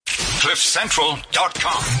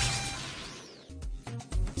CliffCentral.com.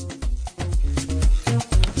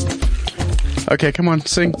 Okay, come on,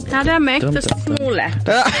 sing. How do I make this smaller?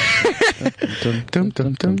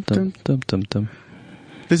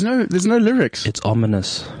 There's no lyrics. It's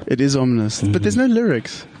ominous. It is ominous, but there's no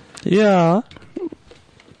lyrics. Yeah.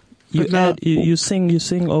 But You sing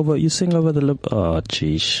over the oh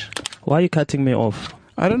jeez. Why are you cutting me off?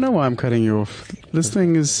 I don't know why I'm cutting you off. This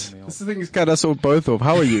thing is cut us all both off.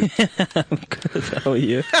 How are you? I'm good. How are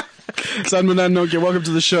you? Sanibonani nonke, welcome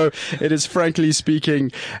to the show. It is Frankly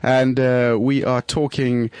Speaking, and we are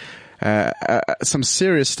talking some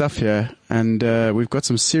serious stuff here, and we've got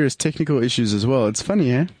some serious technical issues as well. It's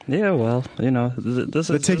funny, eh? Yeah, well, this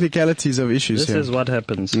the is technicalities of issues This here. is what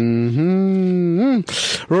happens.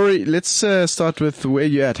 Rory, let's start with where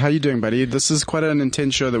you're at. How you doing, buddy? This is quite an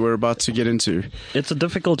intense show that we're about to get into. It's a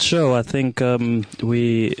difficult show. I think for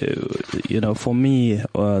me,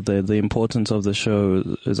 the importance of the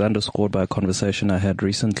show is underscored by a conversation I had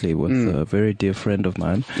recently with a very dear friend of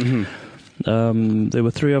mine. Mm-hmm. There were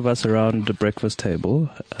three of us around the breakfast table,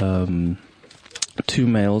 two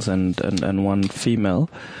males and one female,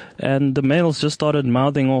 and the males just started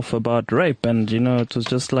mouthing off about rape, and it was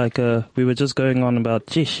just like we were just going on about,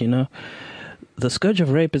 the scourge of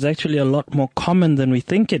rape is actually a lot more common than we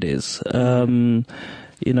think it is. We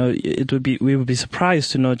would be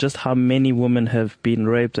surprised to know just how many women have been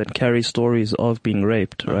raped and carry stories of being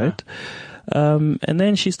raped, right? And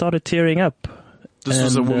then she started tearing up. This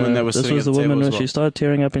was a woman that was sitting at the table as well. She started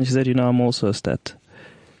tearing up and she said, I'm also a stat.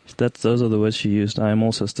 Those are the words she used. I am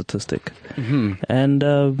also a statistic. Mm-hmm. And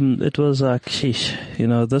it was like, sheesh,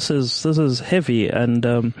 this is heavy. And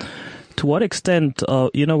to what extent,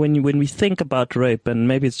 when we think about rape, and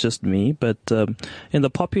maybe it's just me, but in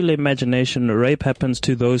the popular imagination, rape happens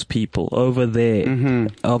to those people over there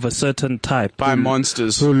of a certain type. By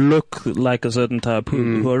monsters. Who look like a certain type,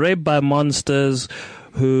 who are raped by monsters,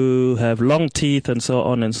 who have long teeth and so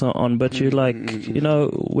on and so on. But you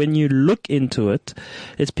when you look into it,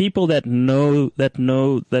 it's people that know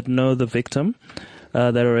the victim,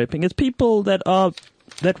 that are raping. It's people that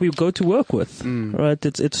we go to work with, right?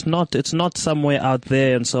 It's not somewhere out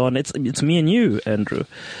there and so on. It's me and you, Andrew.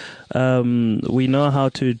 We know how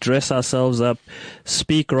to dress ourselves up,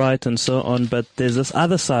 speak right and so on, but there's this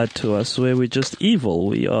other side to us where we're just evil.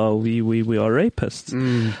 We are rapists.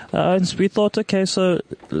 And we thought, okay, so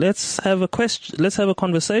let's have a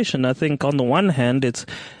conversation. I think on the one hand,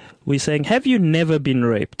 we're saying, have you never been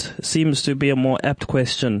raped? Seems to be a more apt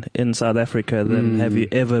question in South Africa than have you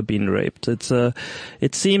ever been raped? It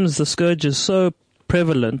seems the scourge is so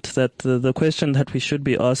prevalent that the question that we should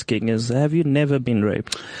be asking is, have you never been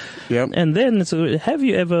raped? Yep. And then, have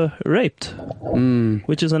you ever raped?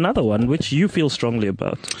 Which is another one, which you feel strongly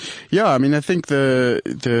about. Yeah, I mean, I think the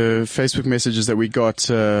Facebook messages that we got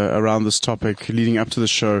around this topic leading up to the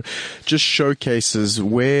show just showcases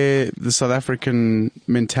where the South African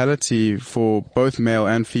mentality for both male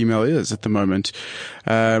and female is at the moment.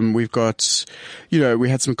 We've got, we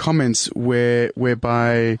had some comments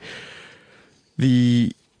whereby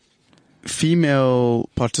the female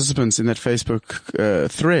participants in that Facebook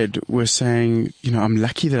thread were saying, I'm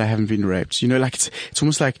lucky that I haven't been raped. It's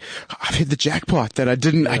almost like I've hit the jackpot that I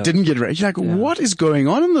didn't get raped. You're like, what is going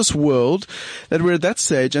on in this world that we're at that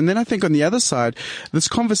stage? And then I think on the other side, this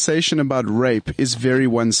conversation about rape is very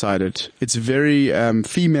one-sided. It's very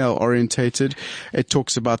female orientated. It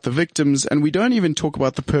talks about the victims, and we don't even talk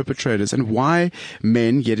about the perpetrators and why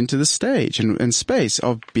men get into the stage and space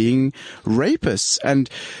of being rapists. And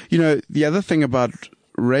the other thing about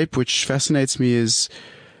rape which fascinates me is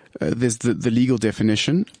there's the legal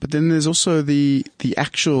definition, but then there's also the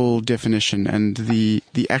actual definition and the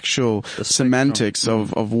actual semantics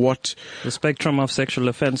of what the spectrum of sexual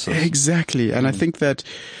offences. Exactly. And I think that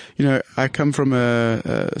I come from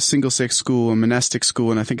a single-sex school, a monastic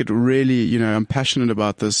school, and I think it really, I'm passionate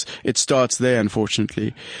about this. It starts there,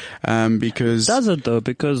 unfortunately, because... Does it, though?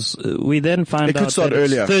 Because we then find out that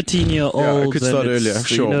earlier. 13-year-olds... Yeah, it could start earlier,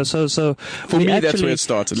 sure. So for me, that's where it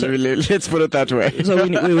started. Let's put it that way. So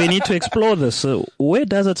we need to explore this. So where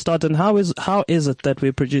does it start, and how is it that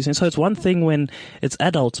we're producing? So it's one thing when it's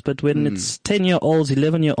adults, but when it's 10-year-olds,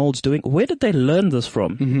 11-year-olds doing... Where did they learn this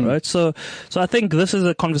from, right? So I think this is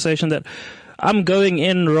a conversation that I'm going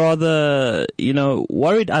in rather,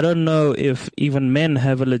 worried. I don't know if even men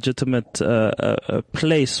have a legitimate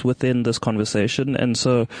place within this conversation. And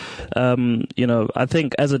so, I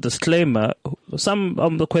think as a disclaimer, some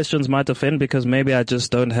of the questions might offend because maybe I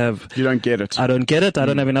just don't have... You don't get it. I don't get it. I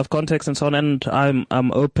don't have enough context and so on. And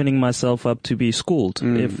I'm opening myself up to be schooled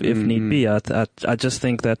if need be. I just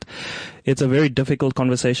think that it's a very difficult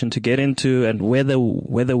conversation to get into, and whether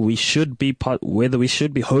we should be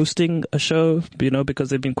hosting a show, because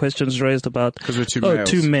there've been questions raised about because we're two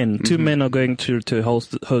males. Two men are going to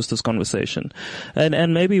host this conversation,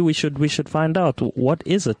 and maybe we should find out what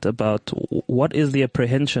is the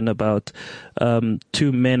apprehension about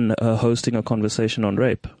two men hosting a conversation on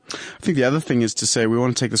rape. I think the other thing is to say we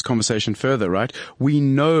want to take this conversation further, right? We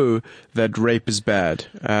know that rape is bad.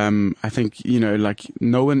 I think,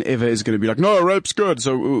 no one ever is going to be like, no, rape's good.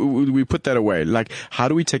 So we put that away. Like, how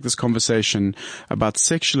do we take this conversation about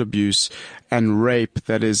sexual abuse and rape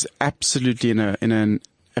that is absolutely in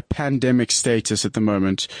a pandemic status at the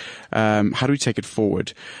moment? How do we take it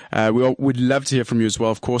forward? We'd love to hear from you as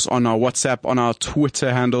well, of course, on our WhatsApp, on our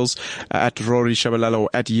Twitter handles, at Rory Shabalala or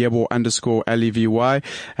at Yebo_Levy.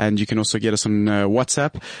 And you can also get us on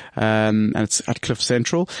WhatsApp, and it's at Cliff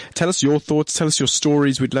Central. Tell us your thoughts. Tell us your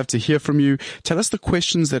stories. We'd love to hear from you. Tell us the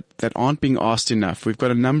questions that aren't being asked enough. We've got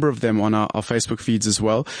a number of them on our Facebook feeds as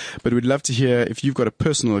well, but we'd love to hear if you've got a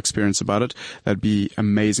personal experience about it. That'd be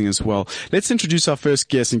amazing as well. Let's introduce our first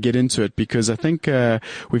guest and get into it, because I think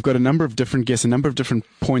we've got a number of different guests, a number of different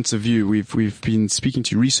points of view. We've been speaking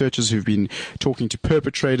to researchers who've been talking to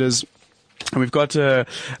perpetrators. And we've got a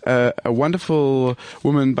wonderful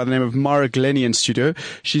woman by the name of Mara Glennie in studio.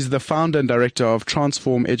 She's the founder and director of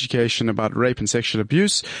Transform Education about rape and sexual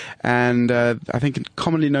abuse, and I think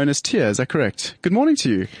commonly known as TIA. Is that correct? Good morning to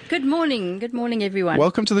you. Good morning. Good morning, everyone.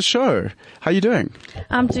 Welcome to the show. How are you doing?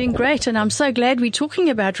 I'm doing great, and I'm so glad we're talking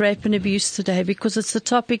about rape and abuse today, because it's a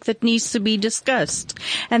topic that needs to be discussed.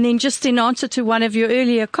 And then just in answer to one of your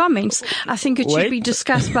earlier comments, I think it should be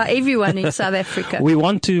discussed by everyone in South Africa. We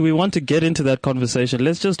want to get into that conversation.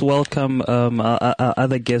 Let's just welcome our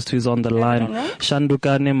other guest who's on the line,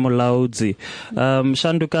 Shandukani Mulaudzi.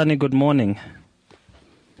 Shandukani, good morning.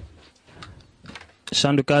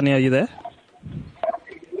 Shandukani, are you there?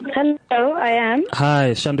 Hello, I am.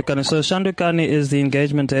 Hi, Shandukani. So Shandukani is the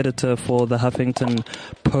engagement editor for the Huffington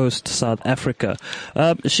Post South Africa.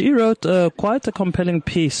 She wrote quite a compelling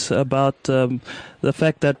piece about the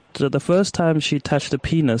fact that the first time she touched a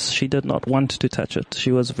penis, she did not want to touch it.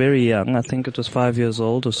 She was very young. I think it was 5 years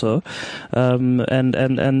old or so. And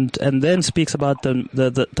then speaks about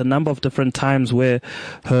the number of different times where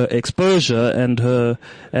her exposure and her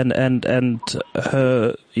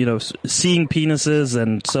seeing penises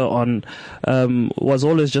and so on, was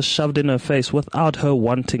always just shoved in her face without her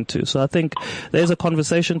wanting to. So I think there's a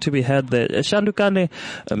conversation to be had there. Shandukani,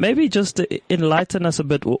 maybe just enlighten us a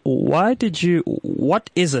bit. What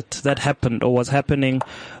is it that happened or was happening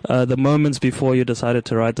the moments before you decided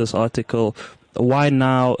to write this article? Why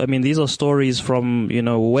now? I mean, these are stories from,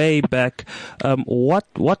 way back. What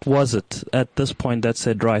was it at this point that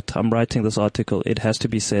said, right, I'm writing this article, it has to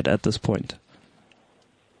be said at this point?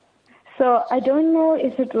 So I don't know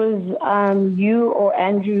if it was you or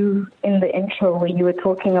Andrew in the intro where you were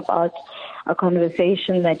talking about a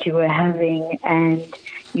conversation that you were having, and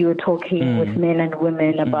you were talking with men and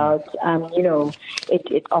women about,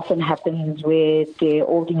 it often happens where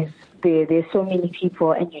there's so many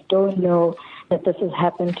people and you don't know that this has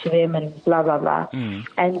happened to them and blah, blah, blah.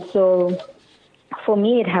 And so for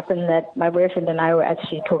me, it happened that my boyfriend and I were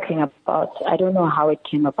actually talking about, I don't know how it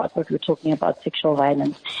came about, but we were talking about sexual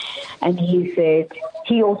violence. And he said,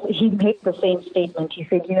 he made the same statement. He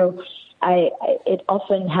said, it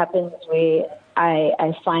often happens where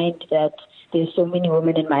I find that there's so many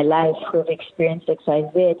women in my life who have experienced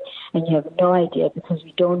XYZ, and you have no idea because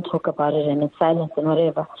we don't talk about it and it's silent and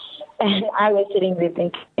whatever. And I was sitting there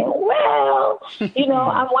thinking, well,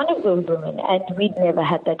 I'm one of those women, and we'd never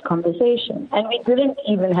had that conversation. And we didn't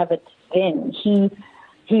even have it then. He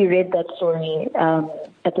read that story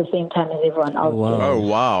at the same time as everyone else did. Oh,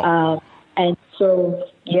 wow. And so,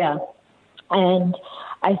 yeah. And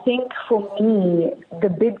I think for me, the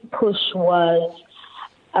big push was,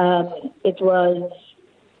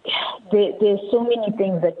 there's so many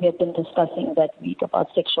things that we have been discussing that week about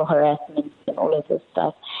sexual harassment and all of this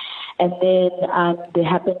stuff. And then there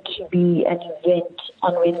happened to be an event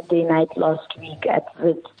on Wednesday night last week at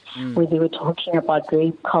Wit where they were talking about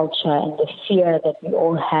rape culture and the fear that we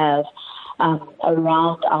all have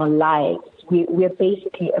around our lives. We're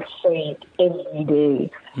basically afraid every day.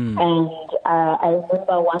 And I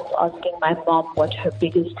remember once asking my mom what her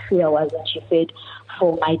biggest fear was, and she said,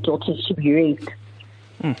 for my daughters to be raped.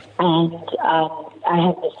 And I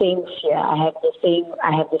have the same fear. I have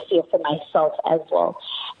the fear for myself as well.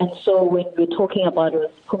 And so when we're talking about it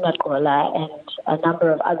with Pumakola and a number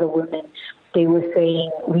of other women, they were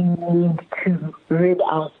saying we need to rid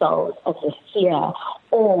ourselves of the fear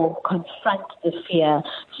all confront the fear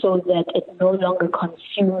so that it no longer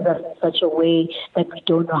consumes us in such a way that we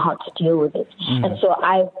don't know how to deal with it. And so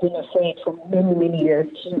I've been afraid for many, many years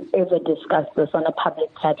to ever discuss this on a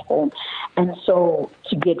public platform. And so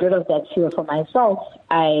to get rid of that fear for myself,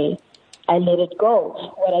 I let it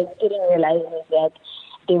go. What I didn't realize is that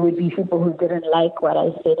there would be people who didn't like what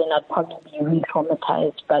I said, and I'd probably be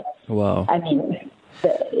re-traumatized. But wow. I mean,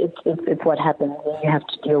 it's what happens, and you have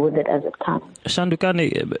to deal with it as it comes.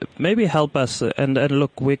 Shandukani, maybe help us. And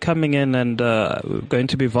look, we're coming in and going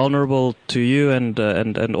to be vulnerable to you and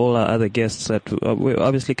all our other guests. That we're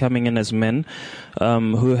obviously coming in as men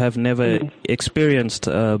who have never experienced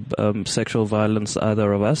sexual violence,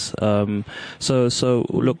 either of us. So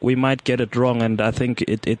look, we might get it wrong, and I think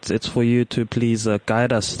it's for you to please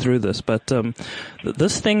guide us through this. But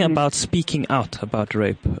this thing about speaking out about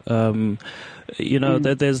rape.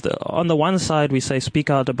 That there's on the one side we say speak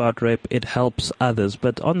out about rape, it helps others,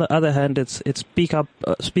 but on the other hand, it's speak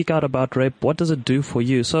out about rape. What does it do for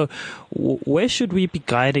you? So, where should we be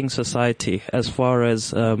guiding society as far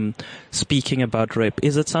as speaking about rape?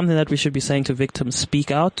 Is it something that we should be saying to victims,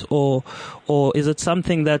 speak out, or is it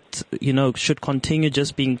something that should continue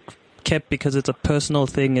just being kept because it's a personal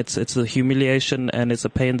thing, it's a humiliation and it's a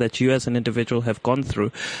pain that you as an individual have gone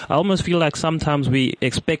through? I almost feel like sometimes we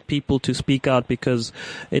expect people to speak out because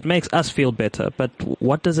it makes us feel better, but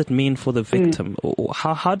what does it mean for the victim?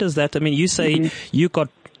 How does that, I mean, you say you got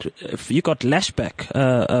lashback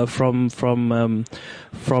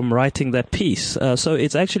from writing that piece. So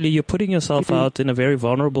it's actually you're putting yourself out in a very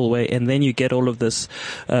vulnerable way, and then you get all of this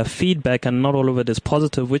feedback, and not all of it is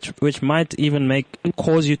positive, which might even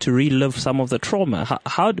cause you to relive some of the trauma.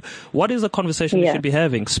 What is the conversation we should be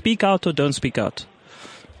having? Speak out or don't speak out?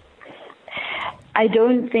 I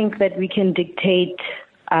don't think that we can dictate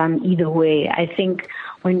either way. I think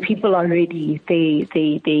when people are ready,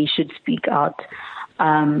 they should speak out.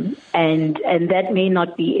 And that may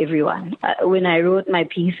not be everyone. When I wrote my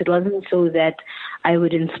piece, it wasn't so that I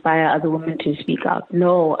would inspire other women to speak out.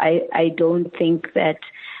 No, I don't think that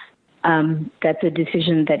that's a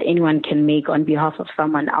decision that anyone can make on behalf of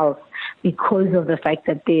someone else, because of the fact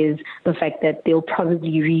that they'll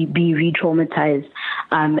probably be re-traumatized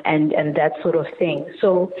and that sort of thing.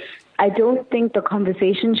 So I don't think the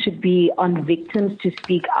conversation should be on victims to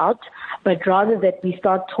speak out, but rather that we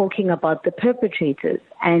start talking about the perpetrators,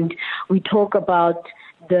 and we talk about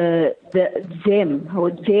them.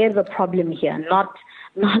 They're the problem here, not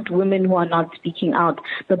women who are not speaking out.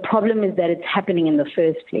 The problem is that it's happening in the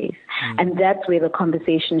first place. And that's where the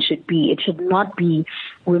conversation should be. It should not be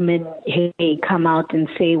women, hey, come out and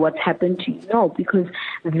say what's happened to you. No, because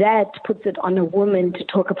that puts it on a woman to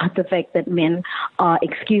talk about the fact that men are,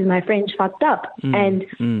 excuse my French, fucked up. And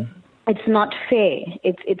it's not fair.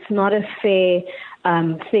 It's not a fair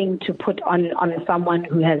thing to put on someone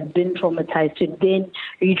who has been traumatized to then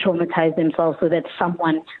re-traumatize themselves so that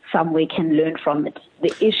someone somewhere can learn from it.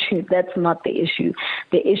 That's not the issue.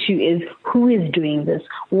 The issue is who is doing this?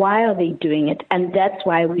 Why are they doing it? And that's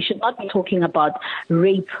why we should not be talking about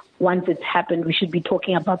rape once it's happened. We should be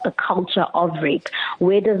talking about the culture of rape.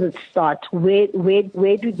 Where does it start? Where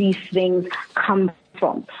do these things come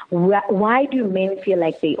from? Why do men feel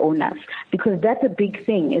like they own us? Because that's a big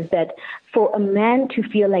thing, is that for a man to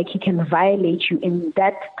feel like he can violate you in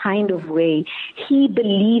that kind of way, he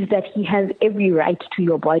believes that he has every right to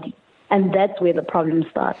your body. And that's where the problem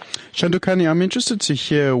starts. Shandukani, I'm interested to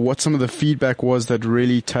hear what some of the feedback was that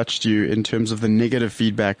really touched you in terms of the negative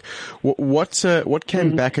feedback. What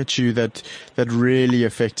came back at you that really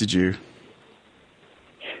affected you?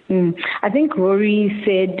 I think Rory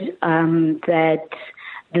said that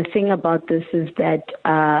the thing about this is that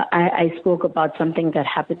I spoke about something that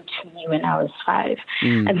happened to me when I was 5.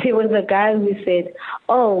 And there was a guy who said,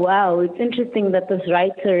 oh, wow, it's interesting that this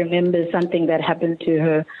writer remembers something that happened to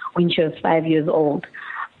her when she was 5 years old.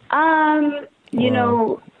 You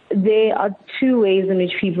know, there are two ways in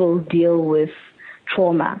which people deal with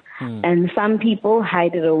trauma. And some people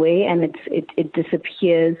hide it away and it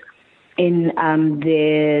disappears in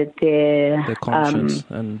their conscience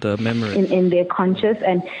and memory. In their conscious,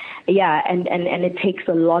 and it takes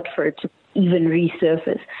a lot for it to even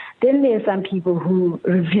resurface. Then there are some people who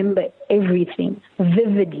remember everything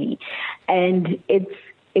vividly, and it's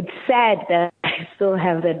sad that I still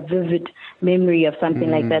have that vivid memory of something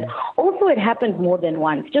like that. Also, it happened more than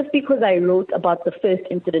once. Just because I wrote about the first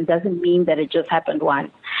incident doesn't mean that it just happened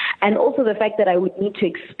once. And also the fact that I would need to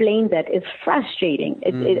explain that is frustrating.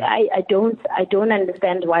 I don't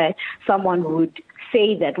understand why someone would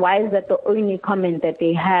say that. Why is that the only comment that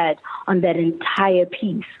they had on that entire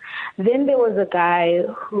piece? Then there was a guy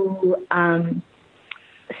who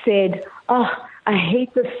said, "Oh, I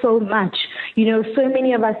hate this so much. So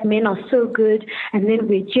many of us men are so good, and then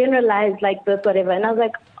we generalize like this, whatever." And I was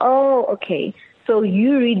like, oh, okay. So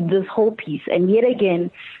you read this whole piece, and yet again,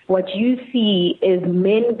 what you see is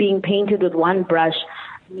men being painted with one brush,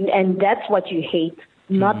 and that's what you hate,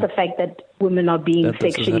 not the fact that women are being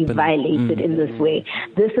sexually violated in this way.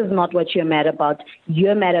 This is not what you're mad about.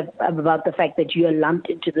 You're mad about the fact that you're lumped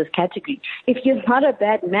into this category. If you're not a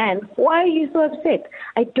bad man, why are you so upset?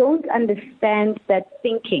 I don't understand that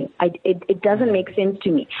thinking. It doesn't make sense to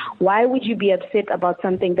me. Why would you be upset about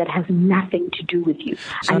something that has nothing to do with you?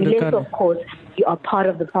 Unless, of course, you are part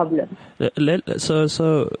of the problem.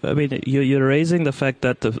 So I mean, you're raising the fact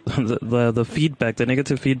that the feedback, the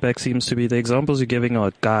negative feedback, seems to be the examples you're giving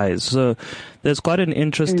are guys. So there's quite an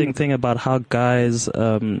interesting thing about how guys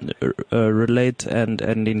relate and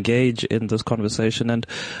engage in this conversation. And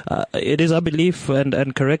it is our belief,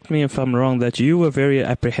 and correct me if I'm wrong, that you were very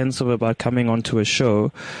apprehensive about coming onto a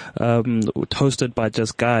show hosted by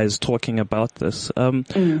just guys talking about this. Where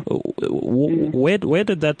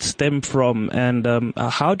did that stem from? And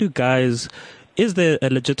how do guys... Is there a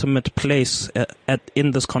legitimate place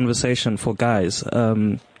in this conversation for guys?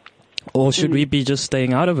 Or should we be just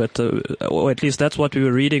staying out of it? Or at least that's what we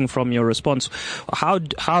were reading from your response. How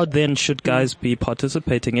then should guys be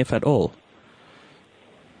participating, if at all?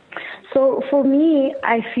 So for me,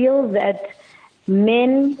 I feel that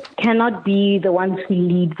men cannot be the ones who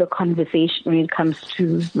lead the conversation when it comes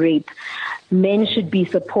to rape. Men should be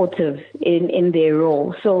supportive in their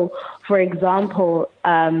role. So, for example,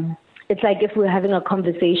 it's like if we're having a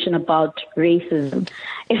conversation about racism.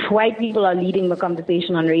 If white people are leading the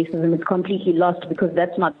conversation on racism, it's completely lost because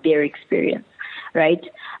that's not their experience, right?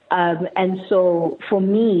 And so for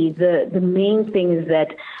me, the main thing is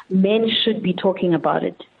that men should be talking about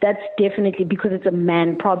it. That's definitely because it's a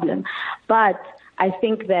man problem. But I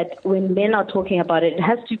think that when men are talking about it, it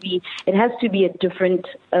has to be a different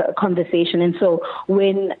conversation. And so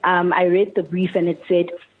when I read the brief and it said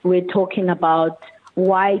we're talking about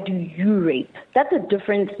why do you rape? That's a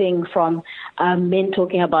different thing from men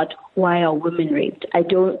talking about why are women raped.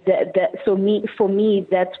 For me,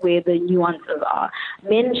 that's where the nuances are.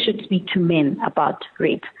 Men should speak to men about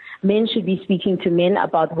rape. Men should be speaking to men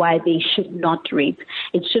about why they should not rape.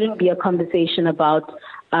 It shouldn't be a conversation about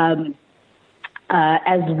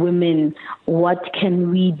as women, what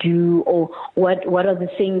can we do, or what are the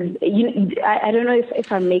things? I don't know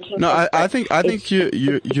if I'm making. No, I think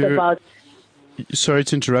you're about. Sorry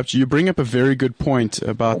to interrupt you. You bring up a very good point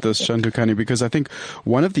about this, Shantukani, because I think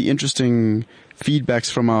one of the interesting feedbacks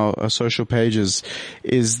from our social pages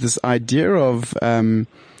is this idea of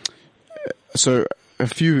so a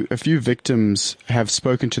few victims have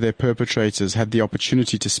spoken to their perpetrators, had the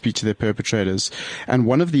opportunity to speak to their perpetrators, and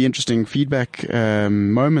one of the interesting feedback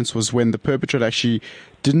moments was when the perpetrator actually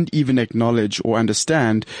didn't even acknowledge or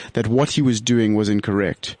understand that what he was doing was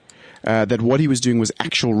incorrect. That what he was doing was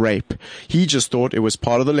actual rape. He just thought it was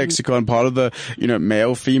part of the lexicon, part of the,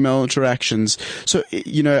 male-female interactions. So,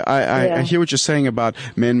 I hear what you're saying about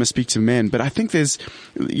men must speak to men, but I think there's,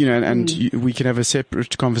 we can have a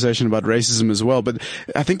separate conversation about racism as well, but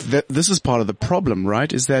I think that this is part of the problem,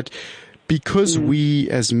 right? Is that because we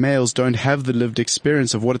as males don't have the lived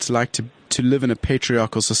experience of what it's like to live in a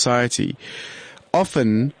patriarchal society,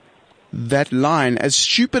 often that line, as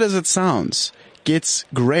stupid as it sounds, gets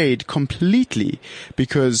grayed completely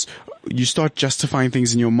because you start justifying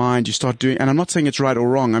things in your mind. You start doing, and I'm not saying it's right or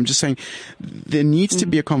wrong. I'm just saying there needs to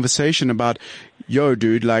be a conversation about, yo,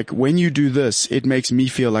 dude, like when you do this, it makes me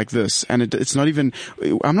feel like this. And it's not even,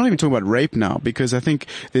 I'm not even talking about rape now, because I think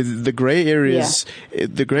the gray areas,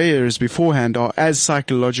 beforehand are as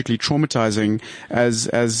psychologically traumatizing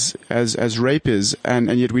as rape is. And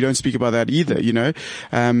yet we don't speak about that either,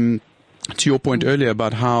 to your point earlier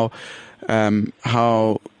about how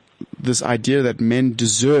this idea that men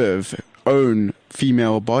own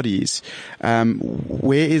female bodies.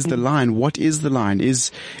 Where is the line? What is the line?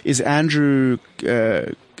 Is Andrew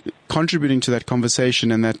contributing to that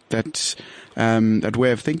conversation and that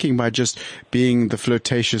way of thinking by just being the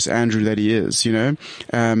flirtatious Andrew that he is?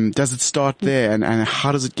 Does it start there, and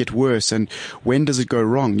how does it get worse, and when does it go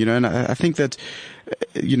wrong? And I think that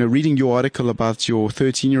reading your article about your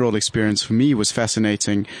 13-year-old experience for me was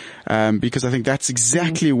fascinating, because I think that's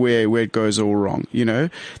exactly where it goes all wrong,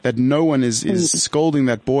 that no one is scolding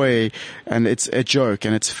that boy, and it's a joke,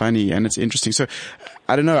 and it's funny, and it's interesting. So,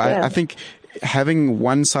 I don't know, I think having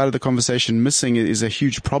one side of the conversation missing is a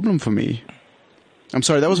huge problem for me. I'm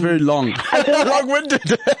sorry, that was very long.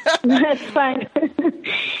 Long-winded. That's fine.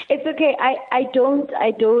 It's okay. I don't,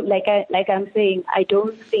 like I'm saying, I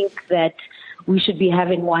don't think that we should be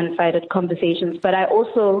having one-sided conversations. But I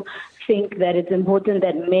also think that it's important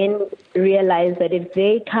that men realize that if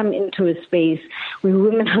they come into a space where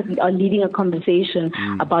women are leading a conversation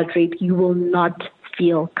about rape, you will not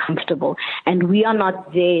feel comfortable. And we are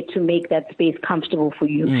not there to make that space comfortable for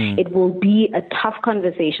you. It will be a tough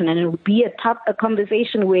conversation, and it will be a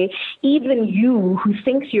conversation where even you, who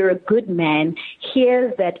thinks you're a good man,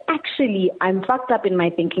 hears that actually I'm fucked up in my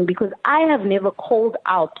thinking because I have never called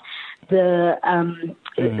out the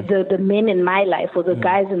men in my life, or the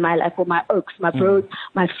guys in my life, or my oaks, my bros,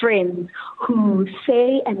 my friends, who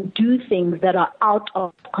say and do things that are out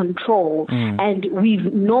of control. And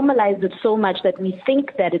we've normalized it so much that we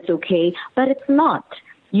think that it's okay, but it's not.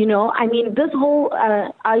 You know, I mean, this whole,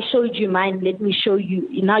 I showed you mine, let me show you,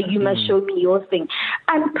 now you must show me your thing.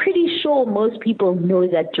 I'm pretty sure most people know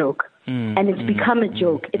that joke. And it's become a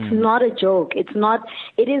joke. It's not a joke. It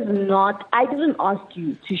is not, I didn't ask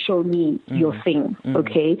you to show me your thing,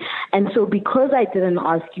 okay? And so because I didn't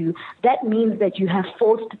ask you, that means that you have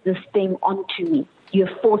forced this thing onto me. You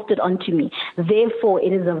have forced it onto me. Therefore,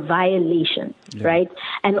 it is a violation, right?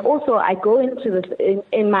 And also, I go into this,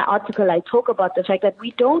 in my article, I talk about the fact that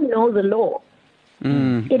we don't know the law.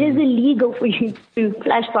 It is illegal for you to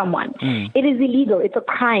flash someone. It is illegal. It's a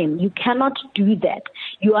crime. You cannot do that.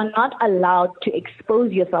 You are not allowed to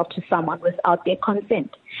expose yourself to someone without their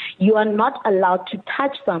consent. You are not allowed to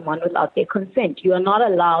touch someone without their consent. You are not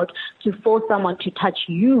allowed to force someone to touch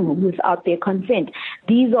you without their consent.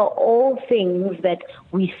 These are all things that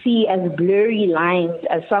we see as blurry lines,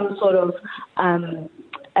 as some sort of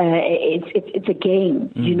it's a game,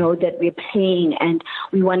 you know, that we're playing, and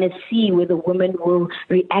we want to see whether women will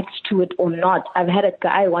react to it or not. I've had a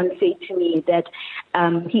guy once say to me that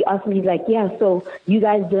he asked me, like, yeah, so you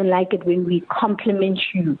guys don't like it when we compliment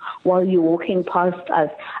you while you're walking past us.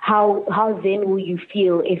 How then will you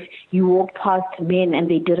feel if you walk past men and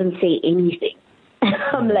they didn't say anything?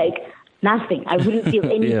 I'm like, nothing. I wouldn't feel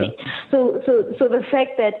anything. So the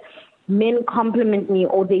fact that men compliment me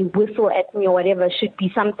or they whistle at me or whatever should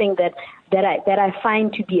be something that I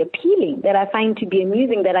find to be appealing, that I find to be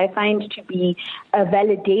amusing, that I find to be a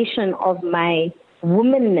validation of my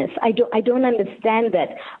womanness. I don't understand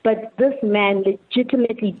that. But this man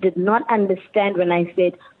legitimately did not understand when I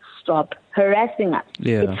said, stop harassing us.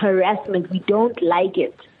 It's harassment. We don't like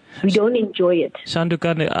it. We don't enjoy it.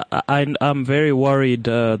 Shandukani, I'm very worried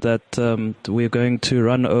that we're going to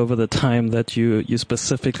run over the time that you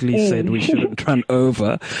specifically said we shouldn't run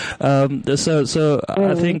over. So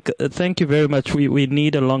I think, thank you very much. We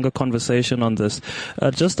need a longer conversation on this.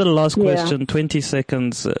 Just a last question, 20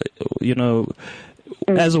 seconds,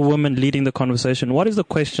 as a woman leading the conversation, what is the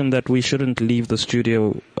question that we shouldn't leave the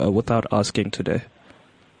studio without asking today?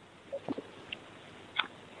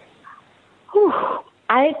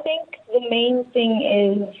 I think the main thing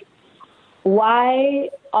is, why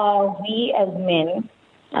are we as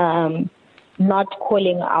men not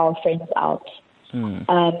calling our friends out?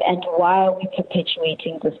 And why are we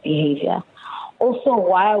perpetuating this behavior? Also,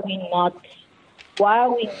 why are we not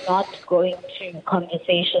going to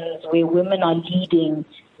conversations where women are leading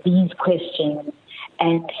these questions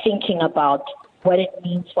and thinking about what it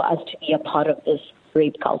means for us to be a part of this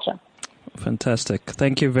rape culture? Fantastic.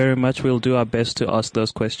 Thank you very much. We'll do our best to ask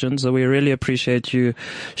those questions. We really appreciate you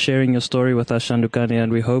sharing your story with us, Shandukani,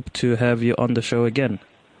 and we hope to have you on the show again.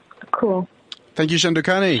 Cool. Thank you,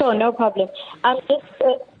 Shandukani. Sure, no problem.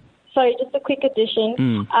 Just a quick addition.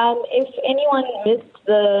 If anyone missed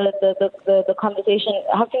the conversation,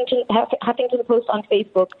 Huffington Post on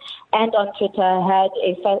Facebook and on Twitter had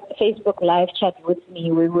a Facebook live chat with me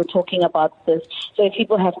where we were talking about this. So if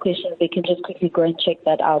people have questions, they can just quickly go and check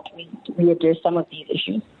that out. We address some of these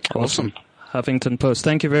issues. Awesome. Huffington Post.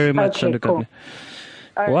 Thank you very much, Shandukani. Cool.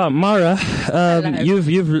 Wow, Mara,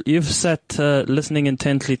 you've sat listening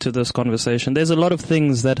intently to this conversation. There's a lot of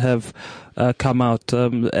things that have come out,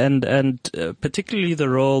 and particularly the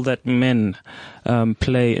role that men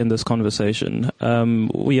play in this conversation.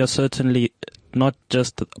 We are certainly not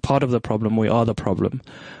just part of the problem; we are the problem.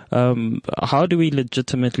 How do we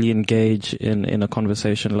legitimately engage in a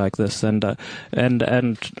conversation like this, and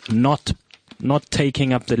not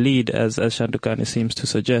taking up the lead, as Shandukani seems to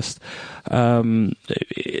suggest?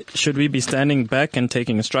 Should we be standing back and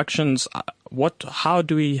taking instructions? How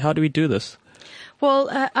do we do this? Well,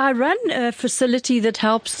 I run a facility that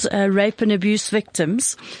helps rape and abuse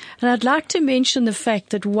victims, and I'd like to mention the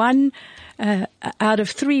fact that 1 out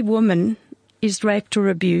of 3 women is raped or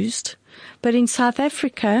abused, but in South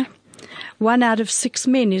Africa, 1 out of 6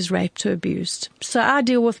 men is raped or abused. So I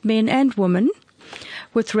deal with men and women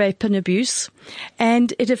with rape and abuse,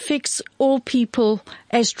 and it affects all people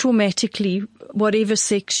as traumatically whatever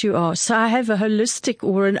sex you are. So I have a holistic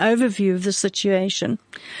or an overview of the situation.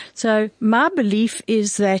 So my belief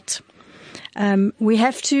is that we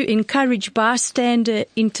have to encourage bystander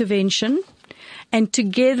intervention, and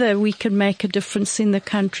together we can make a difference in the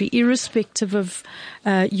country, irrespective of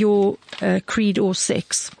your creed or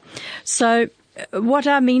sex. So what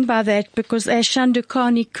I mean by that, because as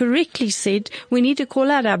Shandukani correctly said, we need to call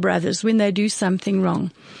out our brothers when they do something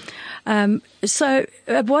wrong. So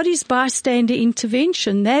what is bystander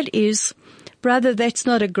intervention? That is, brother, that's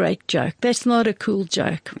not a great joke. That's not a cool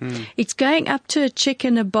joke. It's going up to a chick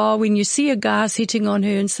in a bar when you see a guy's hitting on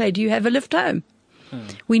her and say, do you have a lift home?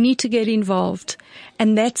 We need to get involved.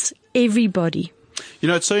 And that's everybody. You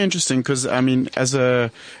know, it's so interesting because, I mean, as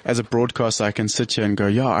a broadcaster, I can sit here and go,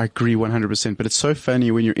 yeah, I agree 100%. But it's so funny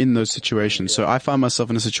when you're in those situations. So I found myself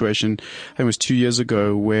in a situation, I think it was 2 years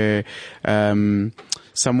ago, where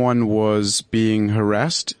someone was being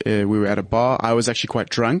harassed. We were at a bar. I was actually quite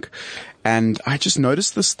drunk. And I just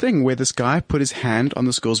noticed this thing where this guy put his hand on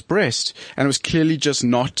this girl's breast. And it was clearly just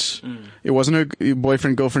not, it wasn't a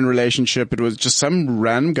boyfriend-girlfriend relationship. It was just some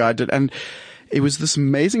random guy did. And it was this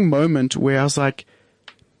amazing moment where I was like,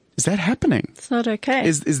 is that happening? It's not okay.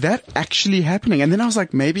 Is that actually happening? And then I was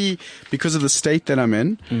like, maybe because of the state that I'm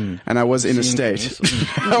in, and I was in a state,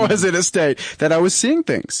 I was in a state that I was seeing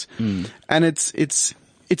things. And it's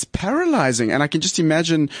paralyzing. And I can just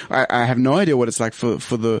imagine, I have no idea what it's like for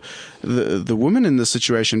the woman in this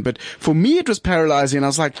situation, but for me it was paralyzing. And I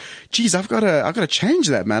was like, geez, I've got to change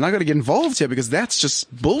that, man. I've got to get involved here because that's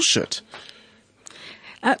just bullshit.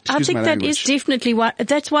 I think that is definitely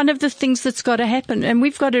that's one of the things that's got to happen. And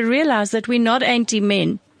we've got to realize that we're not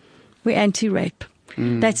anti-men. We're anti-rape.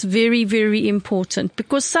 That's very, very important,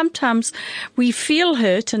 because sometimes we feel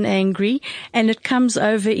hurt and angry and it comes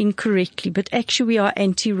over incorrectly, but actually we are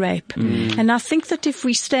anti-rape. And I think that if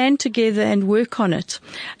we stand together and work on it,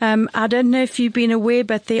 I don't know if you've been aware,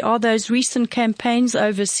 but there are those recent campaigns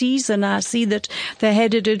overseas, and I see that they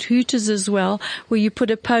had it at Hooters as well, where you put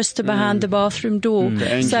a poster behind the bathroom door.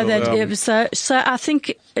 So that, so I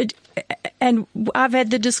think and I've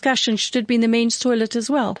had the discussion, should it be in the men's toilet as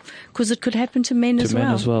well? Because it could happen to men as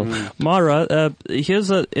well. Mara, here's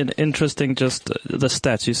an interesting, just the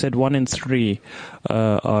stats. You said 1 in 3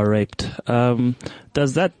 are raped.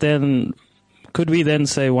 Does that then, could we then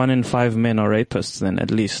say 1 in 5 men are rapists then, at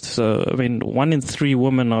least? So, I mean, 1 in 3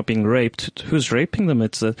 women are being raped. Who's raping them?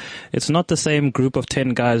 It's not the same group of 10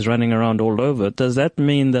 guys running around all over. Does that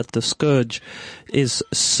mean that the scourge is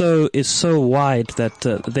so wide that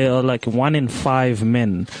there are like 1 in 5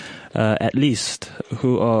 men at least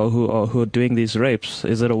who are doing these rapes?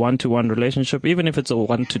 Is it a 1-to-1 relationship? Even if it's a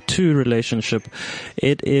 1-to-2 relationship,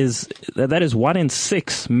 that is 1 in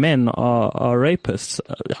 6 men are rapists.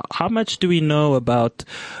 How much do we know about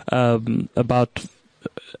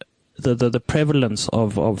the prevalence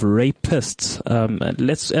of rapists?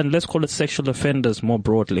 Let's call it sexual offenders more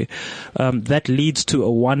broadly. That leads to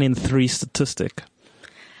a 1 in 3 statistic.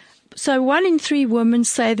 So 1 in 3 women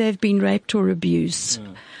say they've been raped or abused.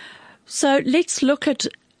 So let's look at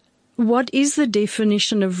what is the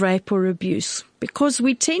definition of rape or abuse, because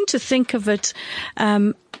we tend to think of it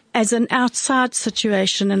as an outside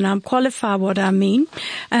situation, and I'll qualify what I mean.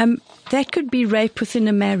 That could be rape within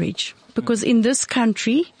a marriage, because in this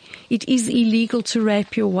country it is illegal to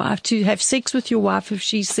rape your wife, to have sex with your wife if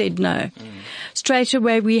she said no. Straight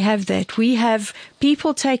away we have that. We have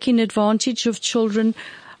people taking advantage of children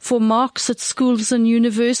for marks at schools and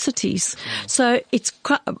universities. So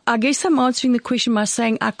I guess I'm answering the question by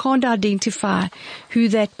saying I can't identify who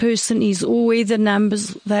that person is or where the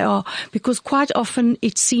numbers they are, because quite often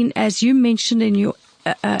it's seen, as you mentioned in your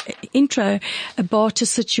intro, a barter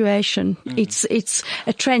situation. It's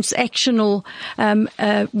a transactional.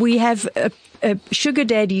 We have sugar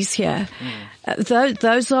daddies here.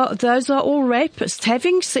 Those are all rapists.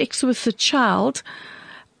 Having sex with a child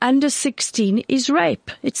under 16 is rape.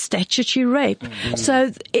 It's statutory rape.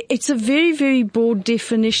 So it's a very, very broad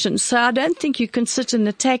definition. So I don't think you can sit in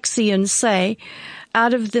a taxi and say,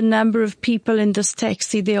 out of the number of people in this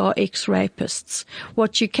taxi, there are ex-rapists.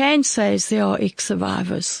 What you can say is there are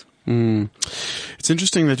ex-survivors. It's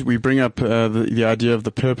interesting that we bring up the idea of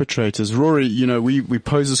the perpetrators. Rory, we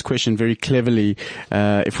pose this question very cleverly,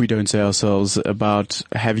 if we don't say ourselves, about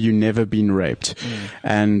have you never been raped?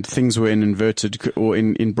 And things were in inverted or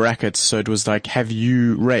in brackets, so it was like, have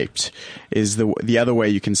you raped is the other way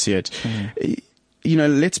you can see it.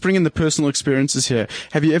 let's bring in the personal experiences here.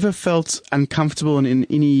 Have you ever felt uncomfortable in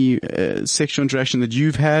any sexual interaction that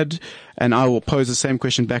you've had? And I will pose the same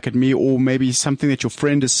question back at me, or maybe something that your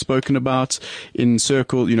friend has spoken about in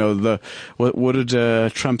circle. What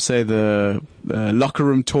did Trump say? The locker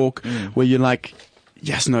room talk, where you're like,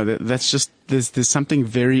 yes, no, that's just there's something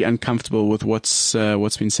very uncomfortable with what's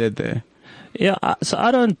been said there. Yeah, so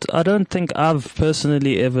I don't think I've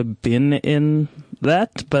personally ever been in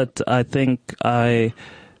that, but I think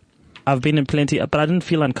I've been in plenty, but I didn't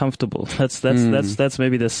feel uncomfortable. That's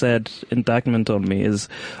maybe the sad indictment on me, is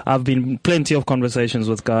I've been in plenty of conversations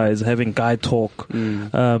with guys, having guy talk,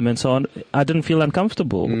 and so on. I didn't feel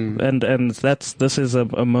uncomfortable. And this is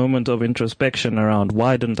a moment of introspection around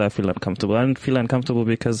why didn't I feel uncomfortable? I didn't feel uncomfortable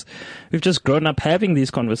because we've just grown up having these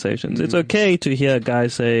conversations. It's okay to hear a guy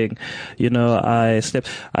saying, I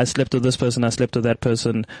slept with this person, I slept with that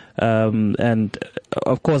person, and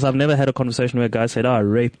of course I've never had a conversation where a guy said, I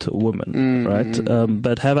raped a woman. Right?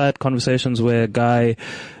 But have I had conversations where a guy,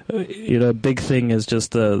 big thing is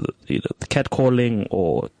just the catcalling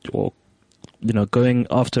or going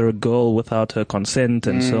after a girl without her consent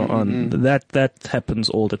and so on. That happens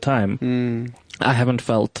all the time. I haven't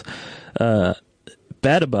felt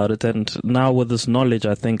bad about it, and now with this knowledge,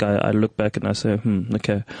 I think I look back and I say,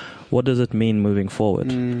 okay, what does it mean moving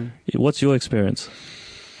forward? What's your experience?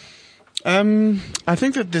 I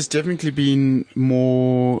think that there's definitely been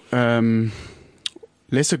more,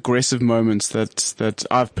 less aggressive moments that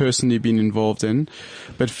I've personally been involved in,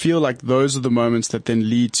 but feel like those are the moments that then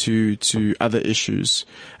lead to other issues.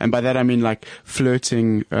 And by that I mean like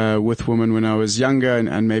flirting, with women when I was younger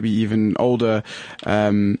and maybe even older,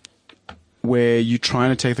 where you're trying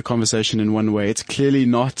to take the conversation in one way. It's clearly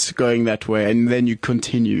not going that way, and then you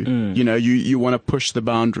continue. You want to push the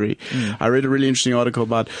boundary. I read a really interesting article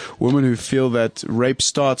about women who feel that rape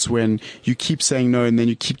starts when you keep saying no, and then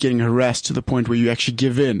you keep getting harassed to the point where you actually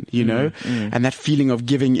give in, and that feeling of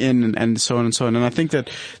giving in and so on and so on. And I think that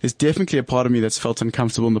there's definitely a part of me that's felt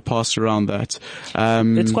uncomfortable in the past around that.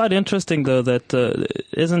 It's quite interesting though that,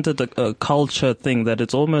 isn't it a culture thing that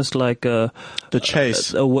it's almost like the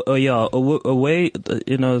chase. A way,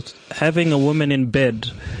 having a woman in bed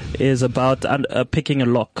is about picking a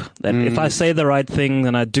lock. That if I say the right thing,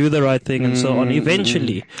 then I do the right thing, and so on.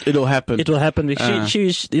 Eventually, it'll happen. It will happen.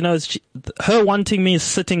 Her wanting me is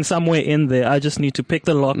sitting somewhere in there. I just need to pick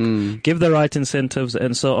the lock, give the right incentives,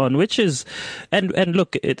 and so on. Which is, and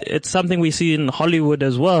look, it's something we see in Hollywood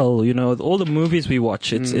as well. All the movies we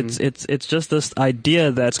watch. It's just this idea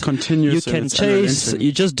that it's continuous. You can chase.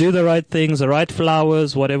 You just do the right things, the right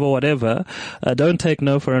flowers, whatever. Don't take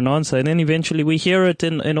no for an answer. And then eventually we hear it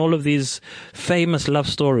in all of these famous love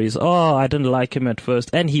stories. Oh, I didn't like him at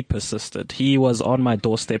first, and he persisted. He was on my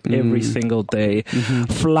doorstep every single day.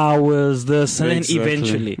 Flowers, this, and then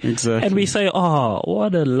eventually. Exactly. And we say, oh,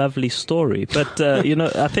 what a lovely story. But,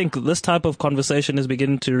 I think this type of conversation is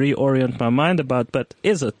beginning to reorient my mind about, but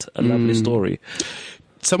is it a lovely story?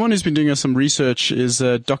 Someone who's been doing some research is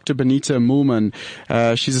Dr. Benita Moolman.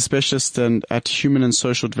 She's a specialist at Human and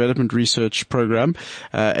Social Development Research Program,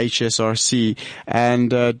 HSRC.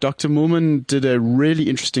 And Dr. Moolman did a really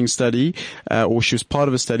interesting study, or she was part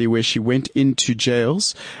of a study where she went into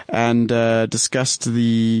jails and discussed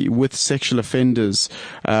with sexual offenders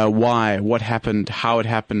why, what happened, how it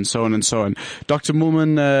happened, so on and so on. Dr.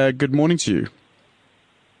 Moolman, good morning to you.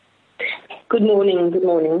 Good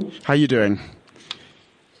morning. How are you doing?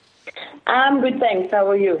 I'm good, thanks. How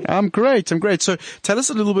are you? I'm great. So tell us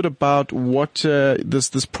a little bit about what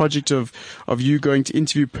this project of you going to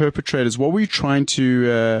interview perpetrators. What were you trying to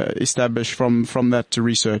establish from that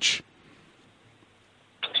research?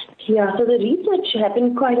 Yeah, so the research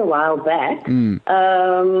happened quite a while back,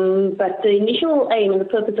 but the initial aim and the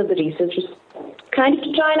purpose of the research was kind of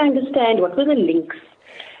to try and understand what were the links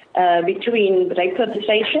between rape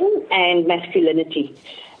perpetration and masculinity.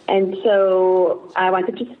 And so I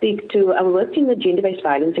wanted to I worked in the gender-based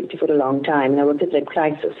violence sector for a long time, and I worked at Rape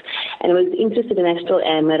Crisis, and I was interested in national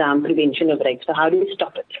aim around prevention of rape. So how do we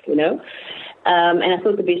stop it, And I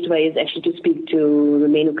thought the best way is actually to speak to the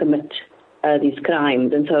men who commit these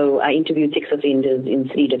crimes. And so I interviewed sex offenders in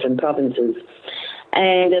 3 different provinces.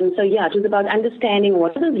 And it was about understanding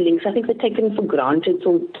what are those links. I think they're taken for granted,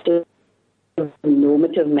 sort of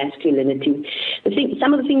normative masculinity.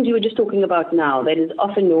 Some of the things you were just talking about now, that is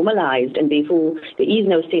often normalized, and therefore there is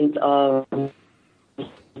no sense of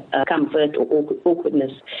comfort or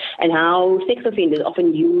awkwardness, and how sex offenders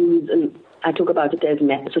often use, and I talk about it as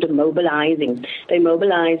sort of mobilizing. They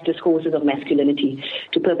mobilize discourses of masculinity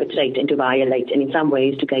to perpetrate and to violate, and in some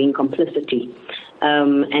ways to gain complicity.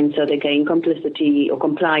 And so they gain complicity or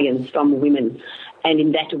compliance from women. And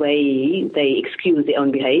in that way, they excuse their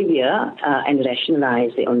own behavior and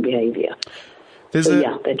rationalize their own behavior. That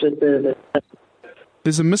was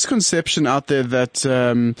There's a misconception out there that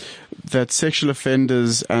that sexual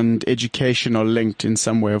offenders and education are linked in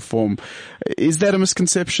some way or form. Is that a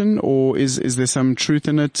misconception, or is there some truth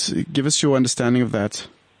in it? Give us your understanding of that.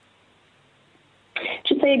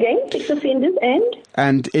 Should say again, sexual offenders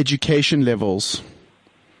and education levels,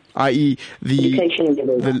 i.e., the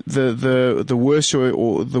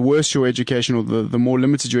worse your education, or the more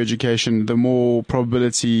limited your education, the more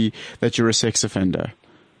probability that you're a sex offender.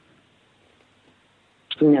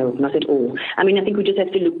 No, not at all. I mean, I think we just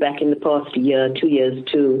have to look back in the past year, 2 years,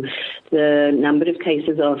 to the number of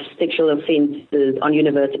cases of sexual offences on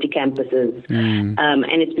university campuses.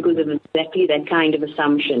 And it's because of exactly that kind of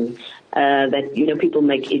assumption that, people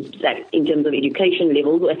make it, that in terms of education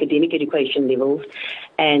levels or academic education levels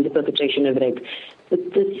and the perpetration of rape.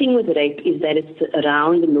 But the thing with rape is that it's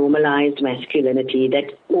around the normalized masculinity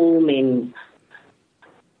that all men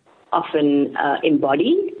often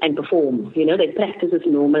embody and perform. They practice this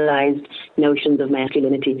normalized notions of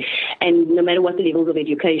masculinity. And no matter what the levels of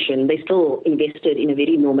education, they still invested in a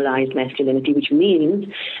very normalized masculinity, which means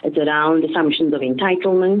it's around assumptions of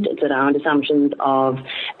entitlement, it's around assumptions of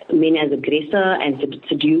men as aggressor and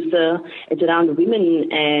seducer, it's around women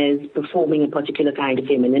as performing a particular kind of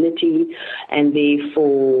femininity, and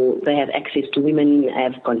therefore they have access to women,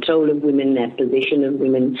 have control of women, have possession of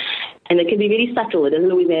women. And it can be very subtle. It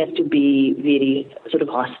doesn't always have to be very sort of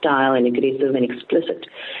hostile and aggressive and explicit.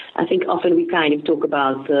 I think often we kind of talk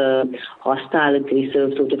about hostile,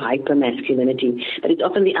 aggressive, sort of hyper-masculinity, but it's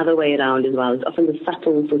often the other way around as well. It's often the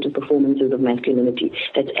subtle sort of performances of masculinity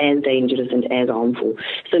that's as dangerous and as harmful.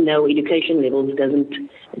 So no, education levels doesn't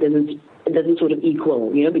sort of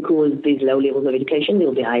equal, because there's low levels of education,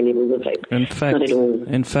 there'll be high levels of rape. Not at all.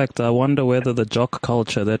 In fact, I wonder whether the jock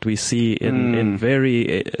culture that we see in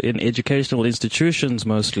educational institutions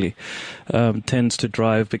mostly tends to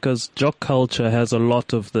drive, because jock culture has a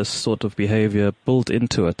lot of this sort of behavior built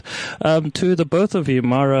into it. To the both of you,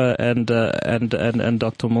 Mara and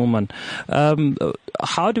Dr. Moolman,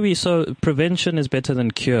 how do we? So prevention is better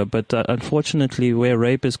than cure, but unfortunately, where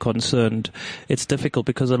rape is concerned, it's difficult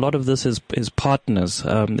because a lot of this is partners.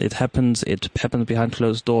 It happens behind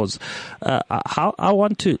closed doors. I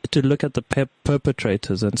want to look at the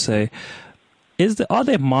perpetrators and say, are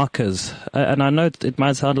there markers? And I know it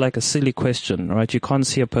might sound like a silly question, right? You can't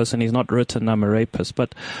see a person, he's not written, I'm a rapist.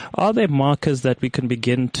 But are there markers that we can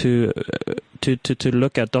begin to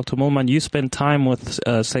look at? Dr. Moolman, you spend time with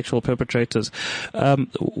sexual perpetrators,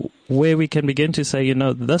 where we can begin to say,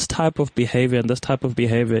 this type of behavior and this type of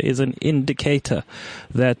behavior is an indicator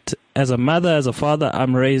that as a mother, as a father,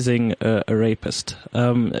 I'm raising a rapist.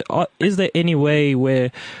 Is there any way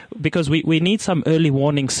where, because we need some early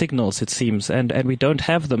warning signals, it seems, and we don't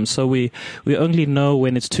have them, so we only know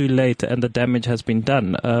when it's too late and the damage has been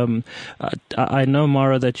done. I know,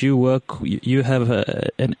 Mara, that you have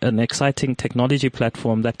an exciting technology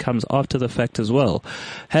platform that comes after the fact as well.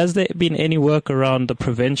 Has there been any work around the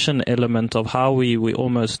prevention element of how we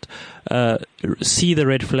almost see the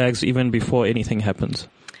red flags even before anything happens?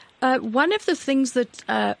 One of the things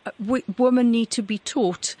that women need to be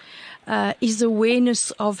taught is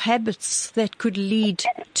awareness of habits that could lead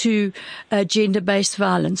to gender-based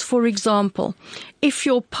violence. For example, if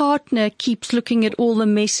your partner keeps looking at all the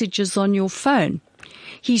messages on your phone,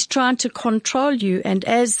 he's trying to control you, and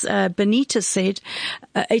as Benita said,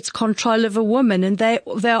 it's control of a woman, and they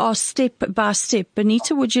are step by step.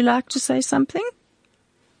 Benita, would you like to say something?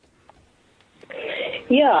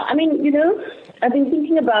 Yeah, I mean, I've been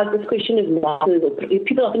thinking about this question of markers.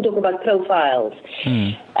 People often talk about profiles,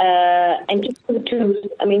 and just from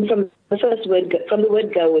the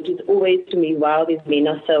word go, which is always to me, wow, these men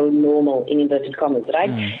are so normal in inverted commas, right?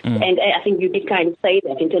 And I think you did kind of say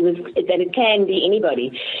that in terms of that it can be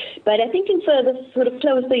anybody, but I think in further sort of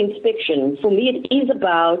closer inspection, for me, it is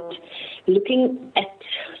about looking at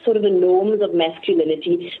sort of the norms of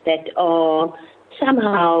masculinity that are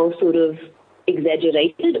somehow sort of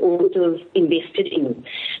exaggerated or sort of invested in.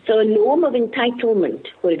 So a norm of entitlement,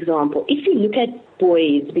 for example, if you look at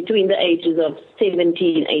boys between the ages of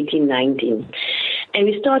 17, 18, 19, and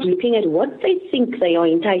we start looking at what they think they are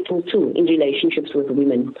entitled to in relationships with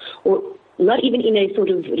women, or not even in a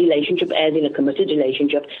sort of relationship as in a committed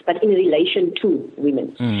relationship, but in relation to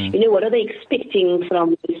women. What are they expecting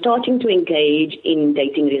from starting to engage in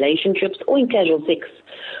dating relationships or in casual sex?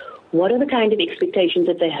 What are the kind of expectations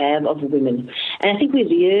that they have of women? And I think we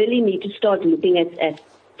really need to start looking at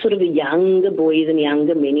sort of the younger boys and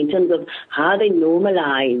younger men in terms of how they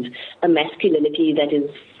normalize a masculinity that is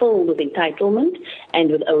filled with entitlement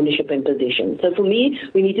and with ownership and possession. So for me,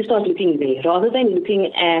 we need to start looking there rather than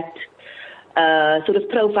looking at sort of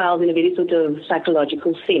profiles in a very sort of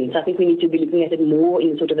psychological sense. I think we need to be looking at it more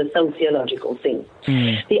in sort of a sociological sense.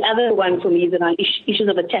 The other one for me is around issues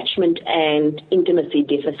of attachment and intimacy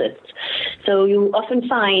deficits. So you often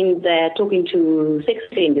find that talking to sex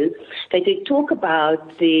offenders, that they talk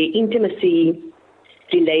about the intimacy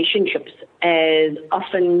relationships as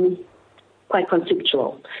often quite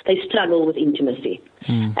conceptual. They struggle with intimacy.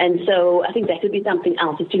 And so I think that would be something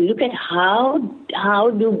else, is to look at how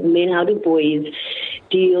do boys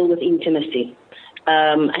deal with intimacy.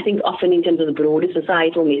 I think often in terms of the broader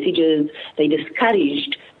societal messages, they're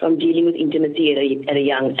discouraged from dealing with intimacy at a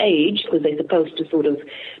young age because they're supposed to sort of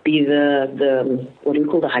be the what do we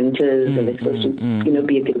call the hunters, and they're supposed to,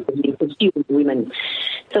 be pursue women.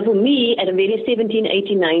 So for me, at a very 17,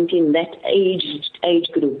 18, 19, that age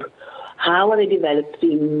group, how are they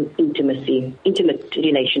developing intimate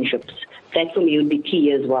relationships? That for me would be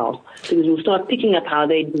key as well. Because we'll start picking up how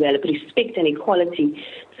they develop respect and equality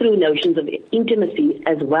through notions of intimacy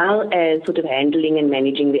as well as sort of handling and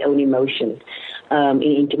managing their own emotion in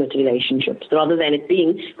intimate relationships. Rather than it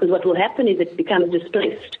being, because what will happen is it becomes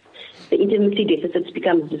displaced. The intimacy deficits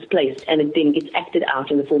becomes displaced and it then gets acted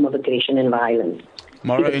out in the form of aggression and violence.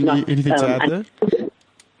 Mara, anything to add there?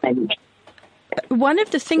 One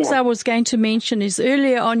of the things I was going to mention is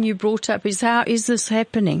earlier on you brought up is how is this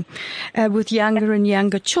happening with younger and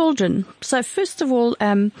younger children. So first of all,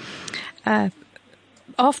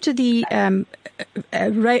 after the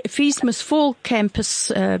Fees Must Fall campus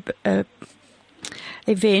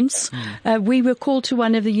events, we were called to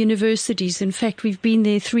one of the universities. In fact, we've been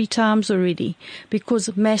there 3 times already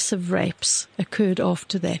because massive rapes occurred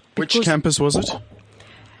after that. Which campus was it?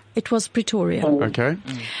 It was Pretoria. Okay.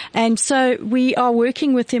 And so we are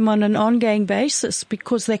working with them on an ongoing basis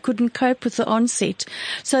because they couldn't cope with the onset.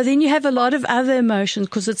 So then you have a lot of other emotions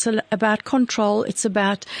because it's about control. It's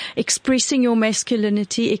about expressing your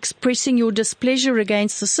masculinity, expressing your displeasure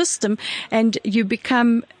against the system, and you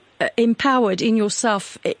become empowered in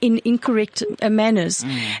yourself in incorrect manners.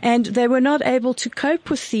 And they were not able to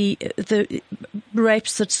cope with the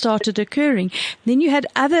rapes that started occurring. Then you had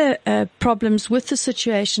other problems with the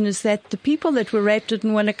situation, is that the people that were raped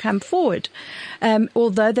didn't want to come forward,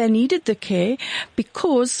 although they needed the care,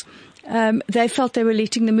 because they felt they were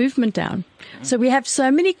letting the movement down. So we have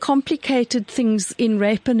so many complicated things in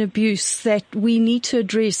rape and abuse that we need to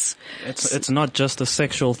address. It's not just a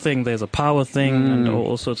sexual thing. There's a power thing and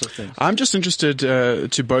all sorts of things. I'm just interested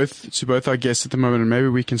to both our guests at the moment, and maybe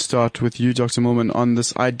we can start with you, Dr. Millman, on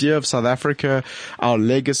this idea of South Africa, our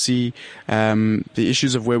legacy, the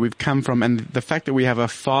issues of where we've come from, and the fact that we have a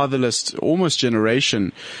fatherless almost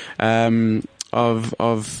generation of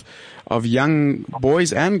young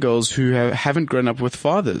boys and girls who haven't grown up with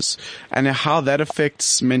fathers, and how that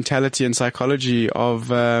affects mentality and psychology of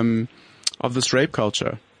this rape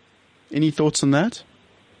culture. Any thoughts on that?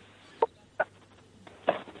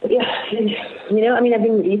 Yeah, I've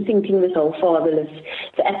been rethinking this whole fatherless,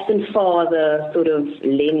 the absent father sort of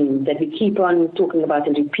lens that we keep on talking about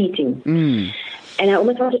and repeating. And I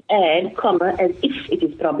almost want to add, as if it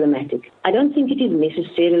is problematic. I don't think it is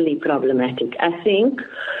necessarily problematic. I think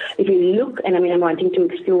if you look, and I'm wanting to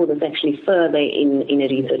explore this actually further in a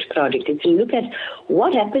research project, is to look at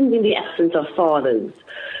what happens in the absence of fathers.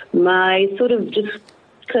 My sort of just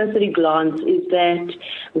cursory glance is that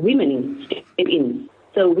women step in.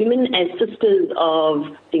 So women as sisters of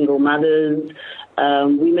single mothers,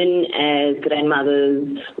 women as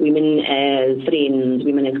grandmothers, women as friends,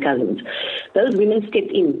 women as cousins. Those women step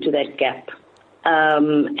into that gap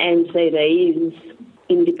and they raise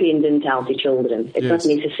independent, healthy children. It's not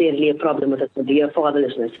necessarily a problem with a severe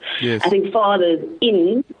fatherlessness. I think fathers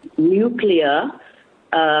in nuclear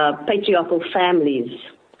patriarchal families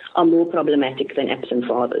are more problematic than absent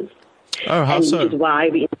fathers. Oh, how so?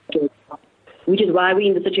 Which is why we're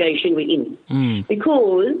in the situation we're in.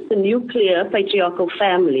 Because the nuclear patriarchal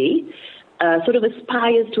family sort of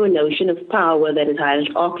aspires to a notion of power that is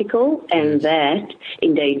hierarchical and that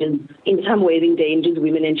in some ways endangers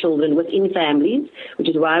women and children within families, which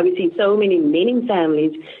is why we see so many men in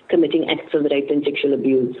families committing acts of rape and sexual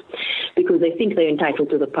abuse, because they think they're entitled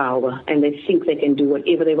to the power and they think they can do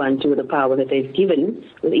whatever they want to with the power that they've given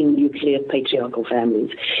within nuclear patriarchal families.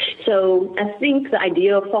 So I think the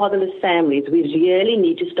idea of fatherless families, we really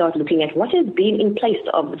need to start looking at what has been in place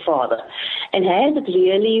of the father, and has it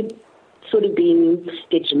really sort of been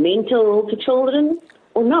detrimental to children,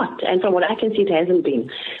 or not. And from what I can see, it hasn't been.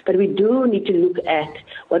 But we do need to look at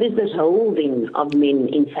what is the role then of men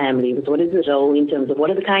in families, what is the role in terms of what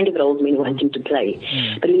are the kind of roles men wanting to play.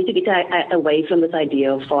 But we need to get away from this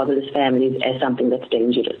idea of fatherless families as something that's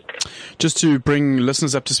dangerous. Just to bring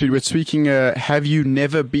listeners up to speed, we're speaking, Have You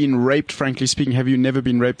Never Been Raped? Frankly speaking, Have You Never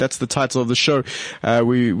Been Raped? That's the title of the show.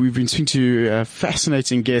 We've been speaking to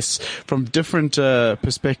fascinating guests from different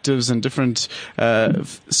perspectives and different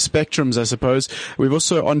spectrums, I suppose. We've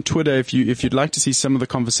also on Twitter, if you'd like to see some of the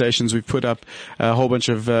conversations, we've put up a whole bunch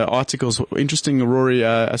of articles. Interesting, Rory,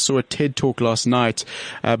 I saw a TED talk last night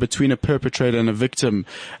between a perpetrator and a victim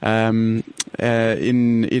in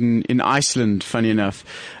Iceland, funny enough.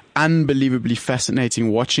 Unbelievably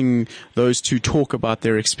fascinating watching those two talk about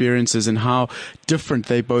their experiences and how different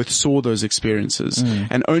they both saw those experiences.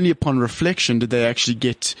 And only upon reflection did they actually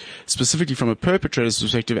get, specifically from a perpetrator's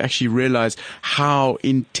perspective, actually realize how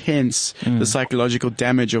intense the psychological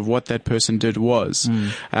damage of what that person did was.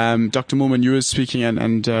 Dr. Moolman, you were speaking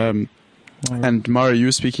and Mara, you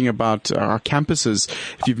were speaking about our campuses.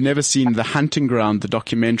 If you've never seen The Hunting Ground, the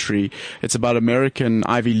documentary, it's about American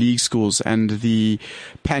Ivy League schools, and the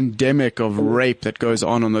pandemic of rape that goes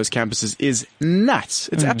on those campuses is nuts.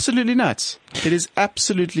 It's absolutely nuts. It is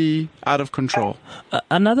absolutely out of control.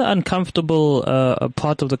 Another uncomfortable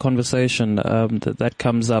part of the conversation that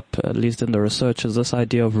comes up, at least in the research, is this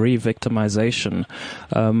idea of re-victimization.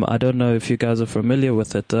 I don't know if you guys are familiar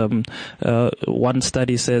with it. One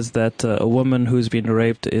study says that a woman who's been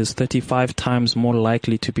raped is 35 times more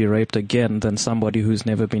likely to be raped again than somebody who's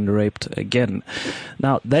never been raped again.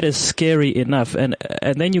 Now, that is scary enough. And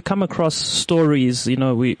then you come across stories,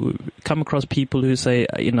 we come across people who say,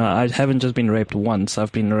 I haven't just been raped once.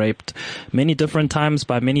 I've been raped many different times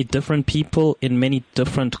by many different people in many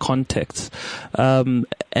different contexts. And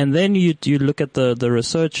then you look at the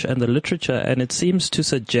research and the literature, and it seems to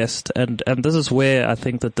suggest, and this is where I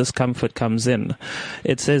think that discomfort comes in.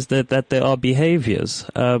 It says that there are behaviors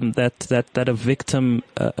that a victim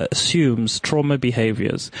assumes, trauma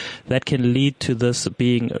behaviors that can lead to this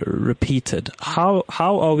being repeated. How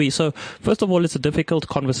are we? So first of all, it's a difficult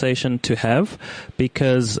conversation to have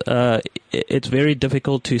because it's very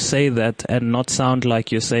difficult to say that and not sound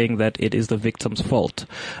like you're saying that it is the victim's fault.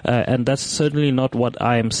 And that's certainly not what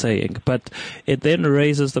I am saying. But it then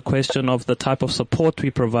raises the question of the type of support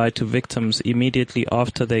we provide to victims immediately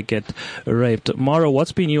after they get raped. Mara,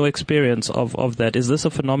 what's been your experience of that? Is this a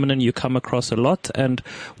phenomenon you come across a lot? And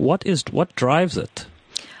what drives it?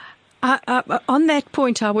 On that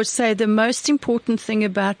point, I would say the most important thing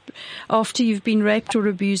about after you've been raped or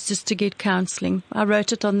abused is to get counseling. I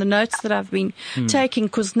wrote it on the notes that I've been taking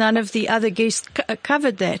because none of the other guests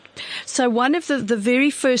covered that. So one of the very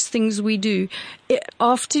first things we do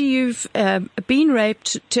after you've been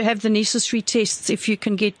raped to have the necessary tests if you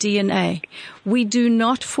can get DNA. We do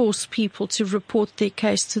not force people to report their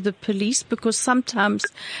case to the police because sometimes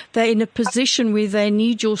they're in a position where they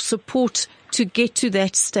need your support to get to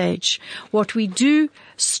that stage. What we do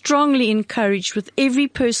strongly encourage with every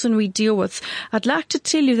person we deal with. I'd like to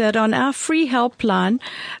tell you that on our free helpline,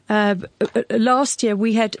 last year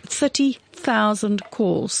we had 30,000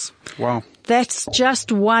 calls. Wow. That's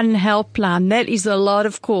just one helpline. That is a lot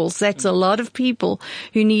of calls. That's a lot of people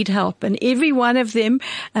who need help. And every one of them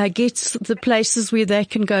gets the places where they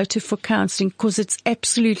can go to for counseling because it's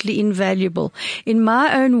absolutely invaluable. In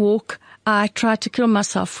my own walk, I tried to kill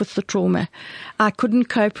myself with the trauma. I couldn't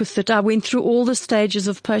cope with it. I went through all the stages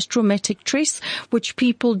of post-traumatic stress, which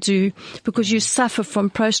people do because you suffer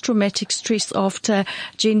from post-traumatic stress after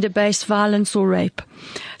gender-based violence or rape.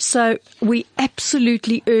 So we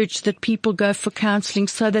absolutely urge that people go for counseling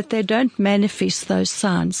so that they don't manifest those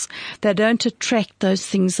signs. They don't attract those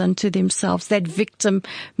things unto themselves, that victim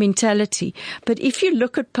mentality. But if you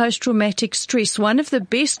look at post-traumatic stress, one of the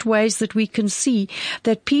best ways that we can see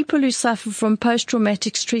that people who suffer from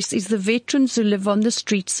post-traumatic stress is the veterans who live on the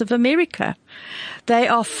streets of America. They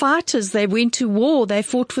are fighters. They went to war. They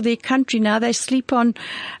fought for their country. Now they sleep on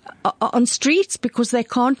streets because they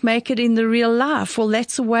can't make it in the real life. Well,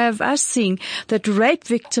 that's a way of us seeing that rape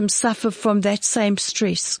victims suffer from that same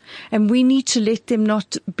stress, and we need to let them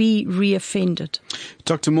not be reoffended.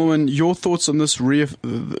 Dr. Moolman, your thoughts on this not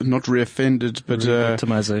reoffended, but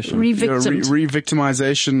re-victimization.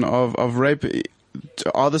 Re-victimization of rape.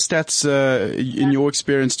 Are the stats, in your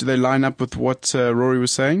experience, do they line up with what Rory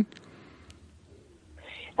was saying?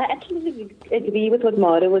 I absolutely agree with what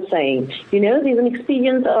Mara was saying. There's an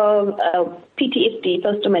experience of PTSD,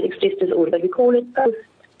 post-traumatic stress disorder, but we call it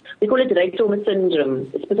we call it rape trauma syndrome,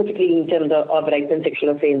 specifically in terms of rape and sexual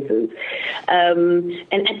offences.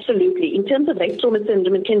 And absolutely, in terms of rape trauma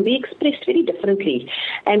syndrome, it can be expressed very differently.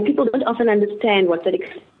 And people don't often understand what that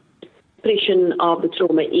expression of the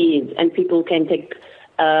trauma is. And people can then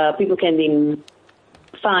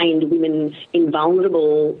find women in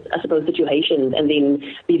vulnerable, I suppose, situations and then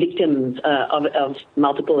be victims of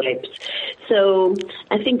multiple rapes. So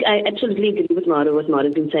I think I absolutely agree with Mara, what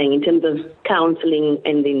Mara's been saying in terms of counselling,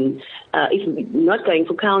 and then if not going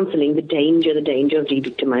for counselling, the danger of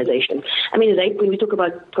re-victimization. I mean, rape, when we talk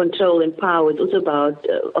about control and power, it's also about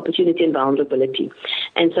opportunity and vulnerability.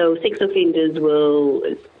 And so sex offenders will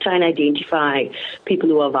try and identify people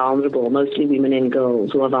who are vulnerable, mostly women and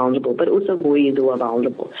girls who are vulnerable, but also boys who are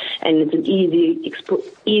vulnerable. And it's an easy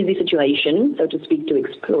situation, so to speak, to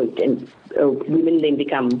exploit, and women then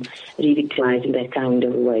become re-victimized in that kind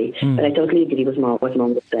of way. But I totally agree with what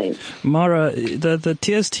Mom was saying. Mara, the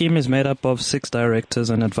Tears team is made up of 6 directors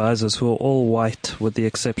and advisors who are all white, with the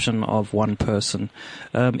exception of one person.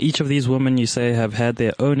 Each of these women, you say, have had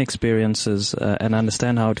their own experiences and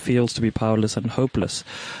understand how it feels to be powerless and hopeless.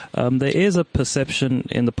 There is a perception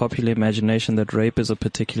in the popular imagination that rape is a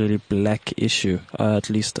particularly black issue. At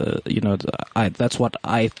least, that's what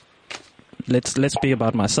I. Let's be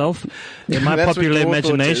about myself. In my popular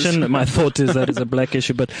imagination, my thought is that it's a black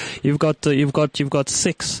issue. But you've got 5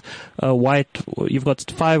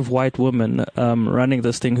 white women running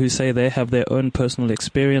this thing who say they have their own personal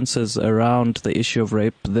experiences around the issue of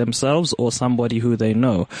rape themselves or somebody who they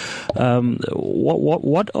know. Are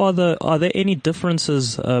there any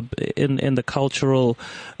differences in the cultural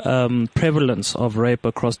prevalence of rape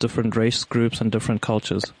across different race groups and different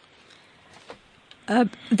cultures?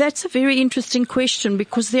 That's a very interesting question,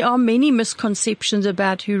 because there are many misconceptions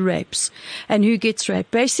about who rapes and who gets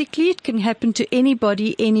raped. Basically, it can happen to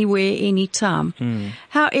anybody, anywhere, anytime.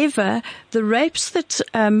 However, the rapes that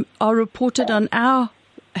are reported on our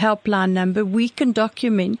helpline number, we can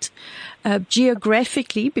document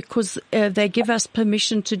geographically, because they give us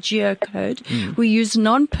permission to geocode. We use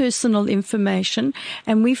non-personal information,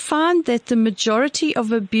 and we find that the majority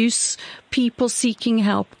of abuse people seeking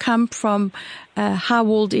help come from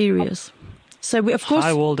high-walled areas. So we, of course,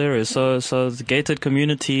 high-walled areas. So the gated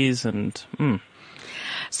communities and.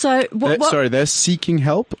 So sorry, they're seeking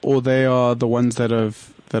help, or they are the ones that are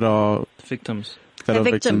victims. Are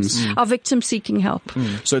victims seeking help.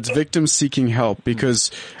 So it's victims seeking help,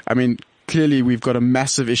 because, I mean, clearly we've got a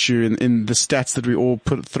massive issue in the stats that we all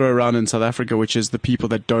throw around in South Africa, which is the people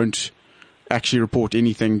that don't actually report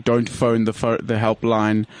anything, don't phone the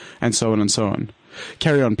helpline, and so on and so on.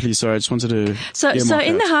 Carry on, please. Sorry, I just wanted to. So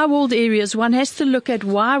in the high-walled areas, one has to look at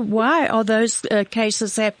why are those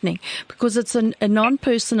cases happening? Because it's a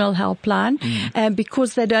non-personal helpline, and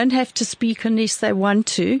because they don't have to speak unless they want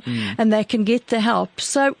to, and they can get the help.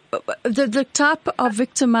 So the type of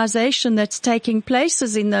victimization that's taking place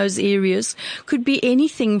in those areas could be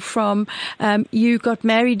anything from you got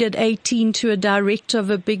married at 18 to a director of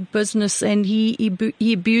a big business, and he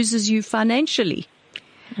abuses you financially.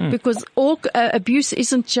 Because all abuse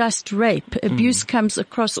isn't just rape. Abuse comes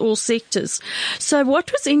across all sectors. So what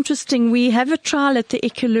was interesting, we have a trial at the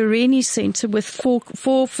Ekurhuleni Centre with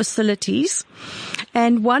four facilities,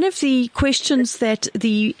 and one of the questions that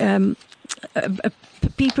the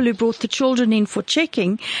people who brought the children in for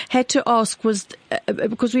checking had to ask was,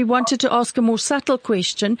 because we wanted to ask a more subtle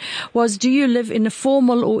question, was, do you live in a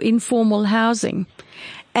formal or informal housing?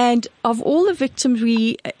 And of all the victims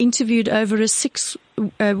we interviewed over a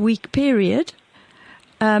 6-week period,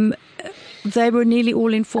 they were nearly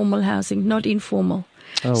all in formal housing, not informal.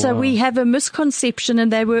 Oh, so wow. we have a misconception,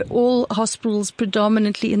 and they were all hospitals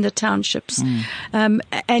predominantly in the townships.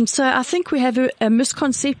 And so I think we have a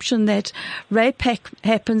misconception that rape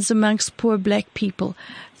happens amongst poor black people.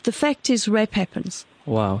 The fact is, rape happens.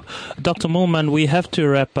 Wow. Dr. Moolman, we have to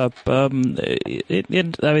wrap up. I mean,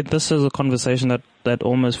 this is a conversation that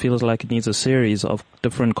almost feels like it needs a series of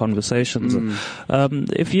different conversations.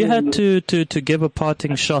 If you had to give a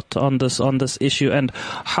parting shot on this issue and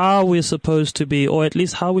how we're supposed to be, or at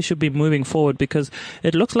least how we should be moving forward, because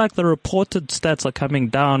it looks like the reported stats are coming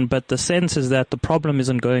down, but the sense is that the problem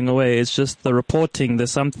isn't going away. It's just the reporting.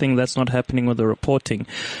 There's something that's not happening with the reporting.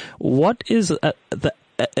 What is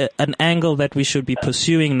an angle that we should be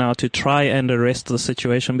pursuing now to try and arrest the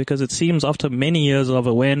situation? Because it seems after many years of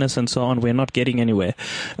awareness and so on, we're not getting anywhere.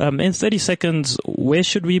 In 30 seconds, where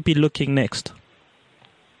should we be looking next?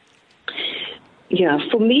 Yeah,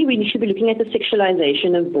 for me, we should be looking at the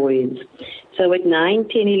sexualization of boys. So at 9,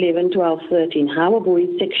 10, 11, 12, 13, how are boys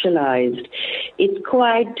sexualized it's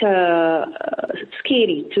quite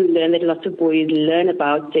scary to learn that lots of boys learn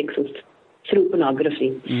about sex through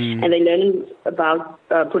pornography, and they learn about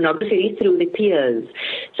pornography through their peers.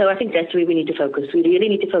 So I think that's where we need to focus. We really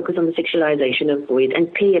need to focus on the sexualization of boys,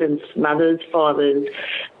 and parents, mothers, fathers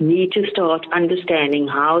need to start understanding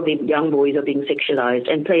how the young boys are being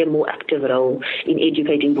sexualized and play a more active role in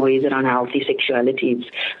educating boys around healthy sexualities.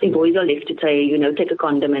 I think boys are left to say, take a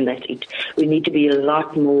condom and that's it. We need to be a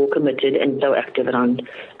lot more committed and so active around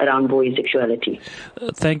boys' sexuality.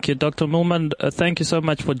 Thank you, Dr. Millman. Thank you so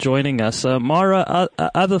much for joining us. Mara,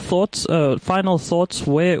 other thoughts, final thoughts?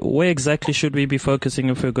 Where exactly should we be focusing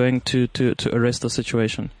if we're going to arrest the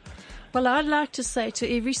situation? Well, I'd like to say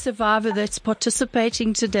to every survivor that's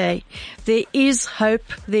participating today, there is hope,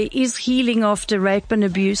 there is healing after rape and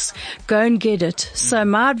abuse. Go and get it. So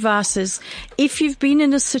my advice is, if you've been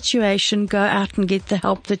in a situation, go out and get the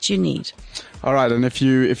help that you need. All right, and if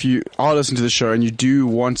you are listening to the show and you do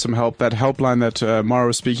want some help, that helpline that Mara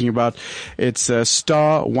was speaking about, it's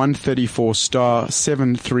star 134 star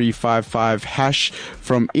 7355 hash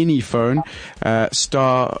from any phone,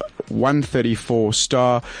 star 134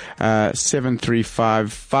 star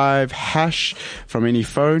 7355 hash from any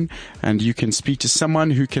phone, and you can speak to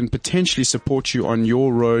someone who can potentially support you on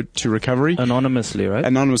your road to recovery. Anonymously, right?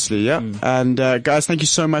 Anonymously, yeah. And guys, thank you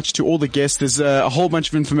so much to all the guests. There's a whole bunch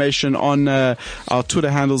of information on our Twitter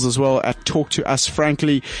handles as well at Talk to Us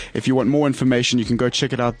Frankly. If you want more information, you can go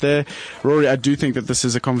check it out there. Rory, I do think that this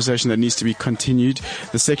is a conversation that needs to be continued.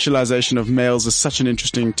 The sexualization of males is such an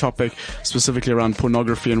interesting topic, specifically around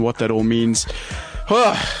pornography and what that all means.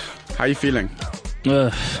 How are you feeling?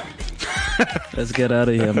 Let's get out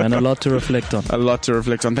of here, man. A lot to reflect on. A lot to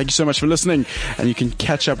reflect on. Thank you so much for listening. And you can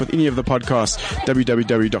catch up with any of the podcasts,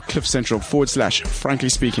 www.cliffcentral.com/Frankly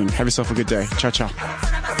Speaking. Have yourself a good day. Ciao, ciao.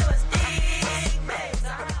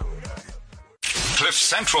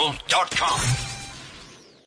 CliffCentral.com